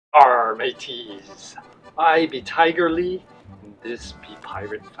Arr, mateys! I be Tiger Lee, and this be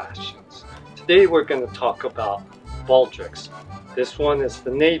Pirate Fashions. Today we're going to talk about baldrics. This one is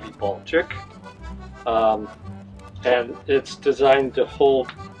the Navy Baldric, and it's designed to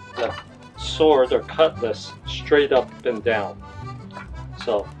hold the sword or cutlass straight up and down.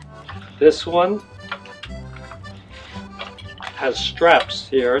 So this one has straps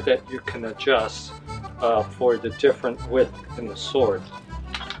here that you can adjust for the different width in the sword.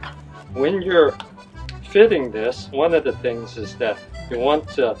 When you're fitting this, one of the things is that you want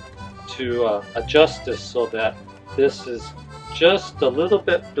to adjust this so that this is just a little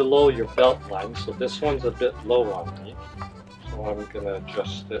bit below your belt line. So this one's a bit low on me, so I'm going to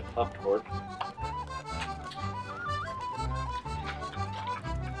adjust it upward.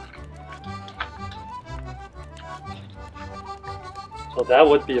 So that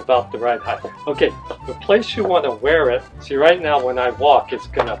would be about the right height. Okay, the place you want to wear it, see right now when I walk, it's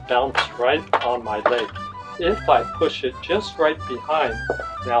going to bounce right on my leg. If I push it just right behind,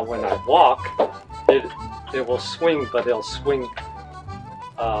 now when I walk, it will swing, but it'll swing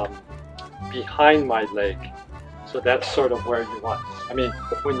behind my leg. So that's sort of where you want. I mean,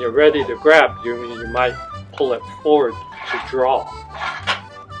 when you're ready to grab, you might pull it forward to draw.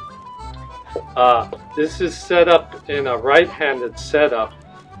 This is set up in a right-handed setup.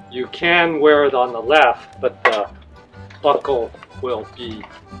 You can wear it on the left, but the buckle will be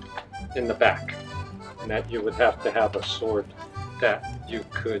in the back, and that you would have to have a sword that you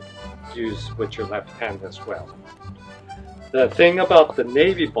could use with your left hand as well. The thing about the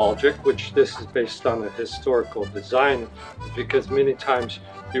Navy Baldric, which this is based on a historical design, is because many times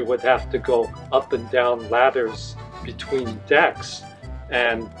you would have to go up and down ladders between decks,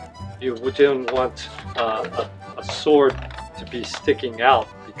 and you wouldn't want a sword to be sticking out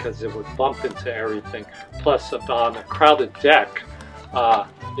because it would bump into everything. Plus, on a crowded deck,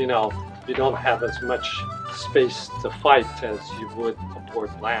 you know, you don't have as much space to fight as you would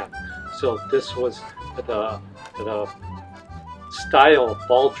aboard land. So this was the style of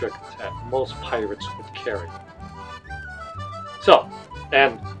baldric that most pirates would carry. So,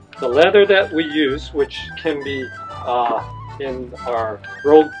 and the leather that we use, which can be in our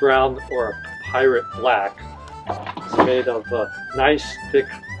rogue brown or pirate black, is made of nice thick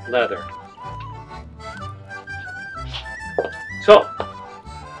leather. So,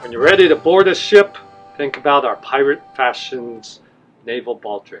 when you're ready to board a ship, think about our Pirate Fashions Naval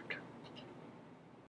Baldric.